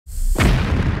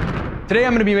Today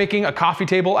I'm gonna be making a coffee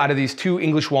table out of these 2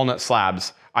 English walnut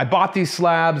slabs. I bought these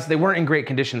slabs, they weren't in great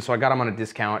condition, so I got them on a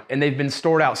discount, and they've been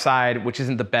stored outside, which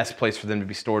isn't the best place for them to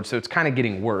be stored, so it's kind of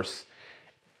getting worse.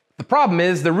 The problem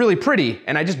is they're really pretty,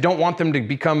 and I just don't want them to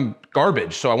become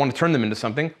garbage, so I want to turn them into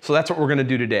something, so that's what we're gonna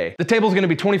do today. The table's gonna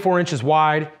be 24 inches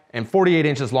wide and 48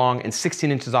 inches long and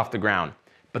 16 inches off the ground.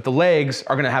 But the legs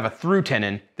are gonna have a through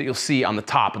tenon that you'll see on the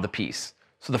top of the piece.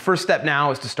 So the first step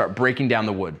now is to start breaking down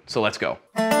the wood, so let's go.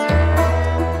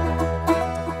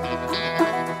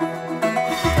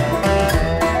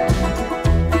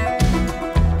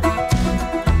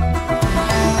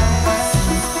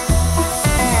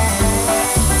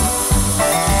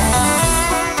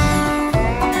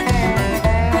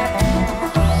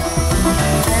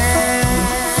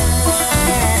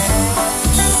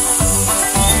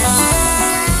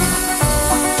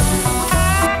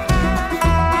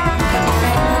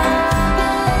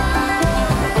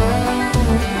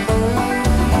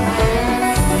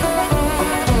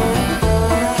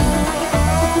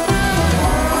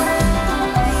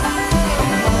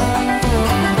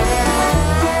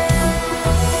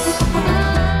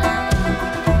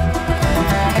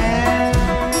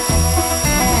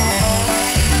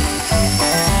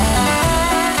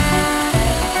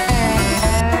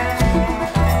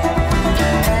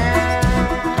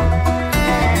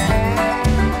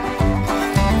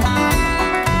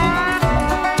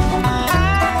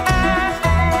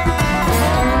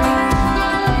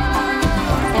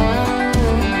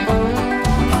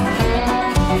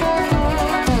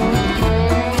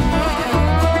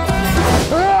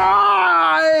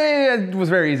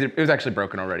 Very easy. It was actually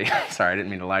broken already. Sorry, I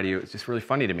didn't mean to lie to you. It's just really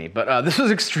funny to me. But this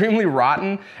was extremely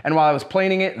rotten. And while I was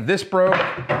planing it, this broke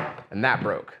and that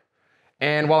broke.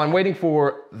 And while I'm waiting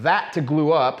for that to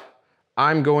glue up,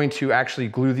 I'm going to actually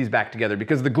glue these back together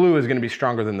because the glue is going to be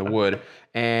stronger than the wood.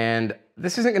 And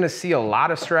this isn't going to see a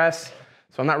lot of stress,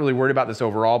 so I'm not really worried about this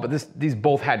overall. But these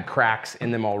both had cracks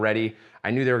in them already. I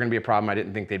knew they were gonna be a problem. I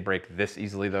didn't think they'd break this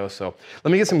easily though. So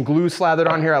let me get some glue slathered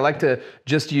on here. I like to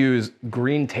just use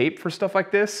green tape for stuff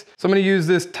like this. So I'm gonna use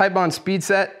this Titebond Speed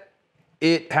Set.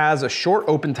 It has a short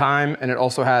open time and it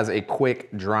also has a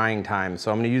quick drying time.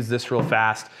 So I'm gonna use this real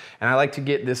fast. And I like to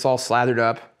get this all slathered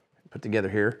up, put together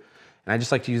here. And I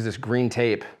just like to use this green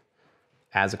tape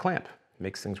as a clamp. It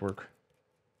makes things work.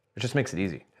 It just makes it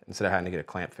easy instead of having to get a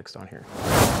clamp fixed on here.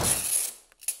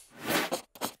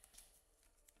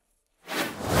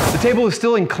 The table is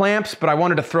still in clamps, but I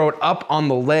wanted to throw it up on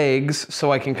the legs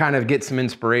so I can kind of get some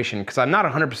inspiration because I'm not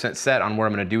 100% set on what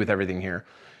I'm gonna do with everything here.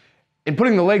 In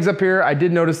putting the legs up here, I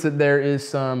did notice that there is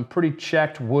some pretty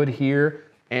checked wood here,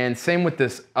 and same with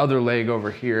this other leg over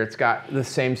here. It's got the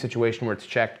same situation where it's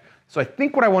checked. So I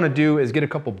think what I wanna do is get a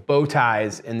couple bow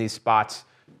ties in these spots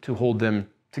to hold them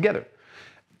together.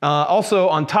 Also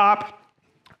on top,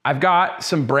 I've got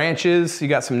some branches. You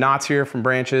got some knots here from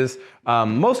branches.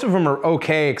 Most of them are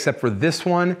okay except for this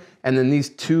one and then these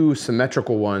 2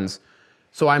 symmetrical ones.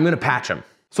 So I'm gonna patch them.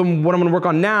 So what I'm gonna work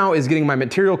on now is getting my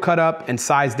material cut up and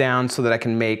sized down so that I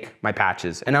can make my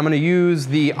patches. And I'm gonna use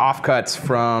the offcuts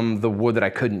from the wood that I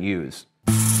couldn't use.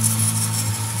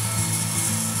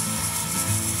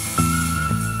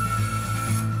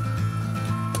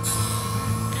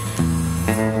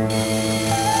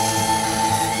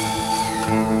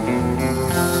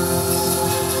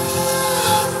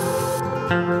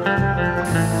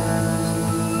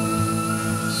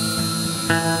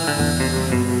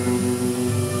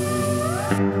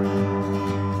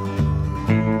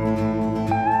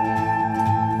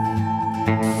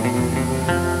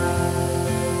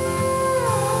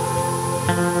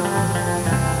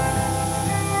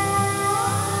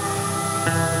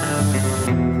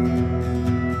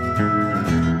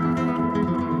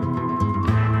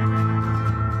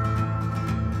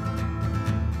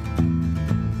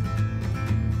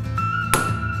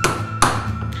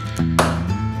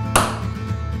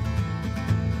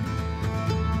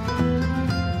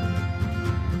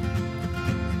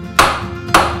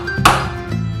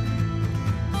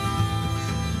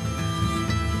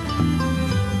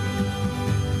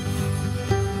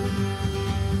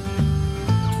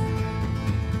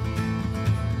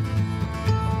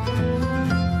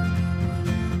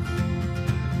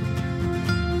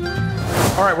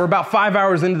 All right, we're about 5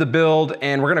 hours into the build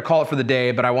and we're gonna call it for the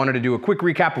day, but I wanted to do a quick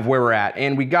recap of where we're at.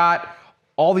 And we got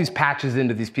all these patches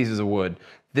into these pieces of wood.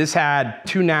 This had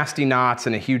 2 nasty knots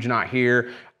and a huge knot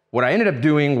here. What I ended up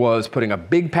doing was putting a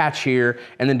big patch here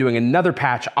and then doing another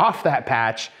patch off that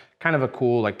patch, kind of a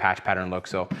cool like patch pattern look.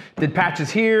 So did patches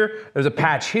here, there's a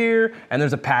patch here, and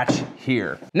there's a patch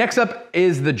here. Next up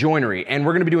is the joinery, and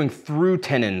we're gonna be doing through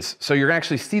tenons. So you're gonna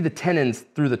actually see the tenons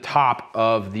through the top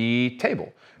of the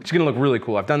table. It's gonna look really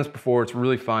cool. I've done this before, it's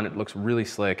really fun, it looks really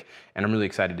slick, and I'm really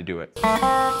excited to do it.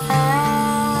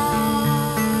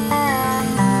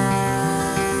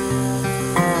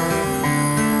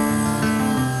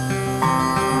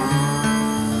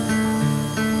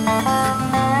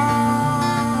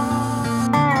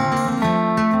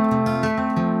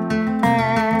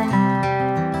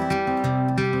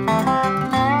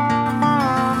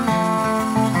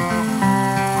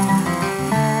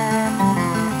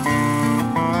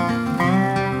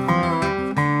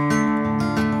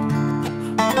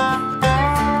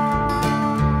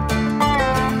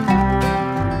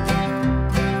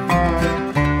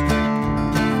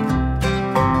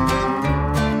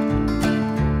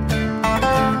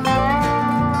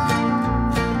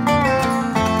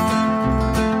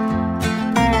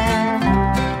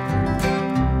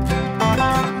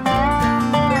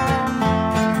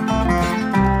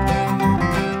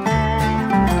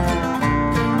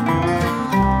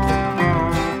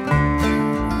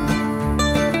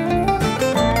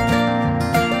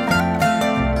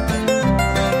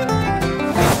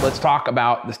 Let's talk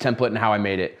about this template and how I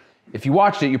made it. If you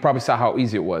watched it, you probably saw how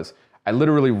easy it was. I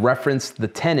literally referenced the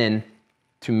tenon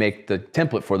to make the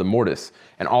template for the mortise.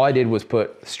 And all I did was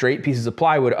put straight pieces of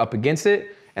plywood up against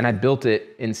it, and I built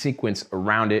it in sequence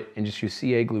around it and just used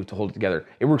CA glue to hold it together.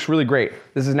 It works really great.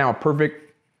 This is now a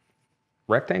perfect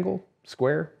rectangle,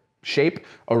 square shape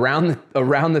around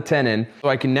the tenon. So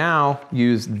I can now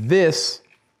use this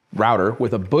router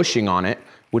with a bushing on it,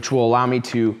 which will allow me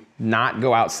to not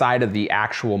go outside of the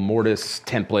actual mortise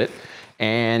template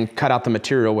and cut out the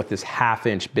material with this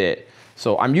 1/2" bit.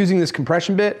 So I'm using this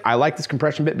compression bit. I like this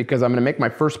compression bit because I'm gonna make my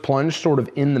first plunge sort of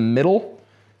in the middle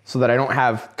so that I don't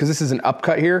have, because this is an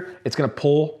upcut here, it's gonna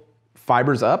pull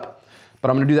fibers up, but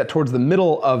I'm gonna do that towards the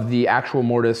middle of the actual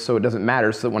mortise so it doesn't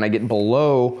matter, so that when I get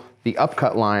below the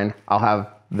upcut line, I'll have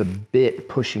the bit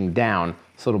pushing down.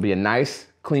 So it'll be a nice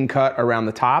clean cut around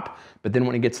the top, but then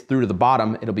when it gets through to the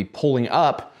bottom, it'll be pulling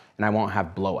up and I won't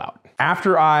have blowout.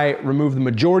 After I remove the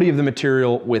majority of the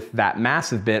material with that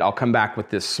massive bit, I'll come back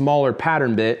with this smaller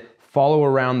pattern bit, follow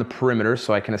around the perimeter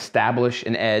so I can establish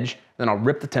an edge, then I'll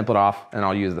rip the template off and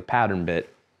I'll use the pattern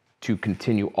bit to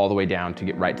continue all the way down to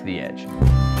get right to the edge.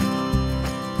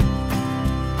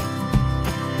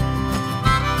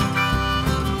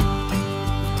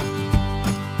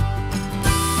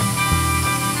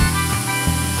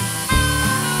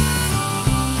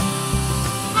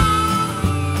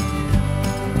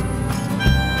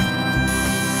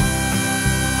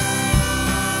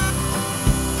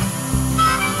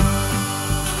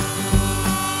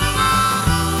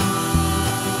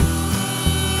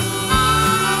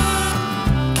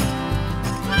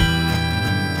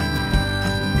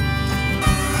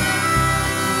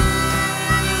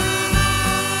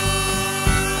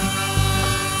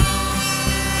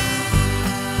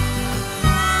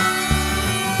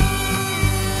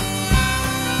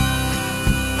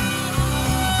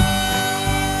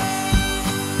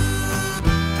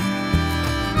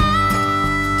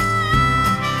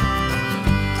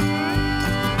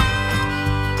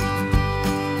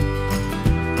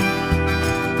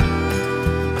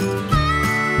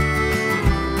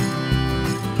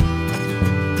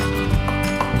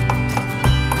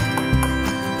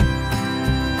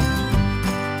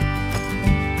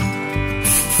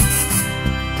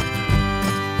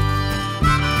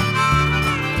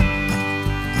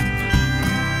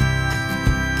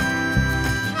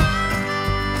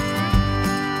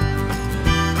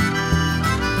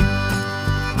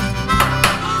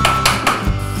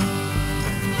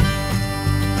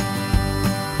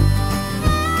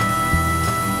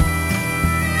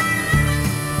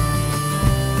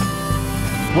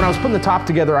 When I was putting the top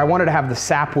together, I wanted to have the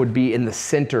sapwood be in the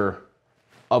center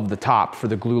of the top for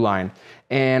the glue line.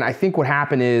 And I think what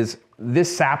happened is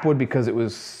this sapwood, because it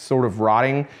was sort of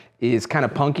rotting, is kind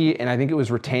of punky, and I think it was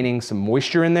retaining some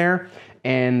moisture in there.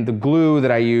 And the glue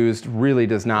that I used really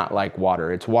does not like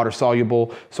water. It's water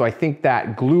soluble, so I think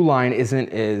that glue line isn't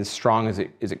as strong as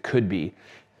it could be.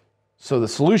 So the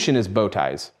solution is bow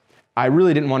ties. I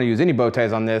really didn't want to use any bow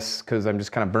ties on this because I'm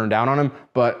just kind of burned out on them,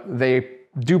 but they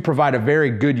do provide a very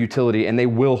good utility and they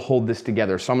will hold this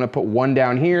together. So I'm gonna put one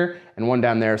down here and one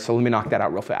down there, so let me knock that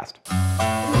out real fast.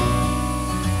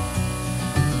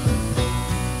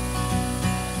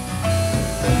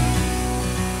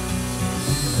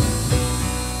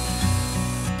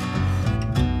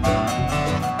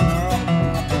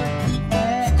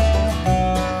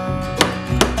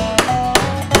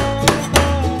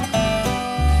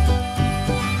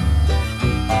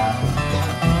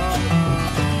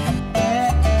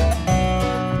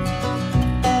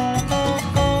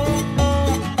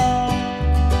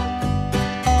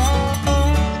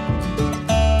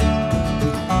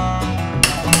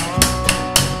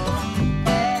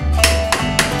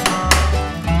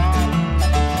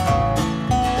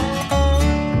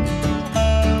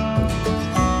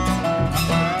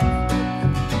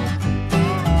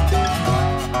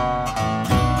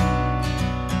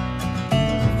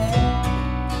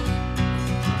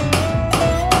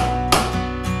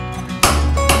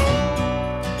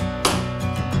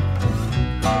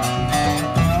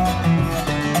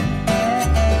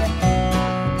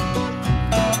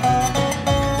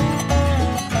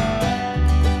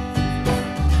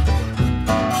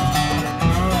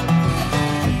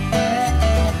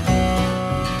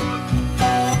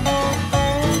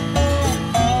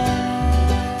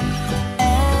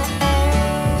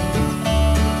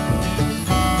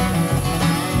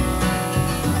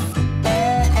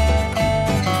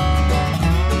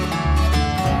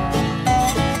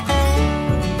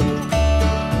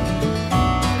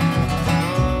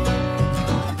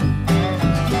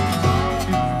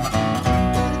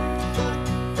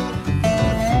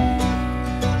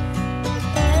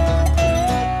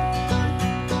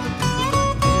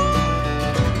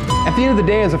 At the end of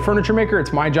the day, as a furniture maker,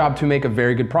 it's my job to make a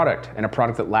very good product and a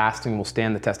product that lasts and will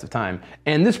stand the test of time.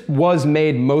 And this was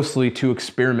made mostly to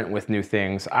experiment with new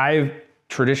things. I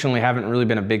traditionally haven't really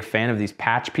been a big fan of these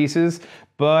patch pieces,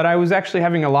 but I was actually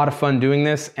having a lot of fun doing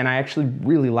this, and I actually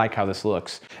really like how this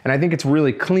looks. And I think it's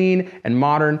really clean and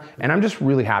modern, and I'm just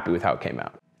really happy with how it came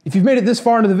out. If you've made it this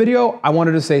far into the video, I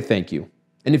wanted to say thank you.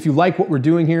 And if you like what we're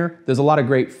doing here, there's a lot of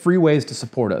great free ways to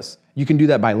support us. You can do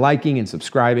that by liking and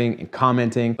subscribing and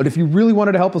commenting. But if you really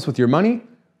wanted to help us with your money,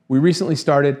 we recently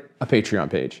started a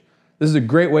Patreon page. This is a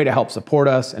great way to help support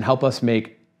us and help us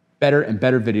make better and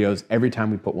better videos every time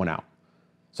we put one out.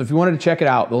 So if you wanted to check it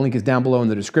out, the link is down below in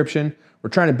the description. We're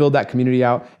trying to build that community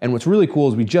out. And what's really cool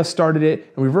is we just started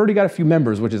it and we've already got a few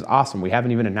members, which is awesome. We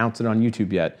haven't even announced it on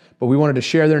YouTube yet, but we wanted to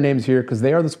share their names here because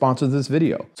they are the sponsors of this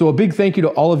video. So a big thank you to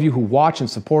all of you who watch and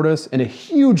support us, and a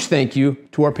huge thank you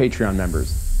to our Patreon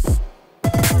members.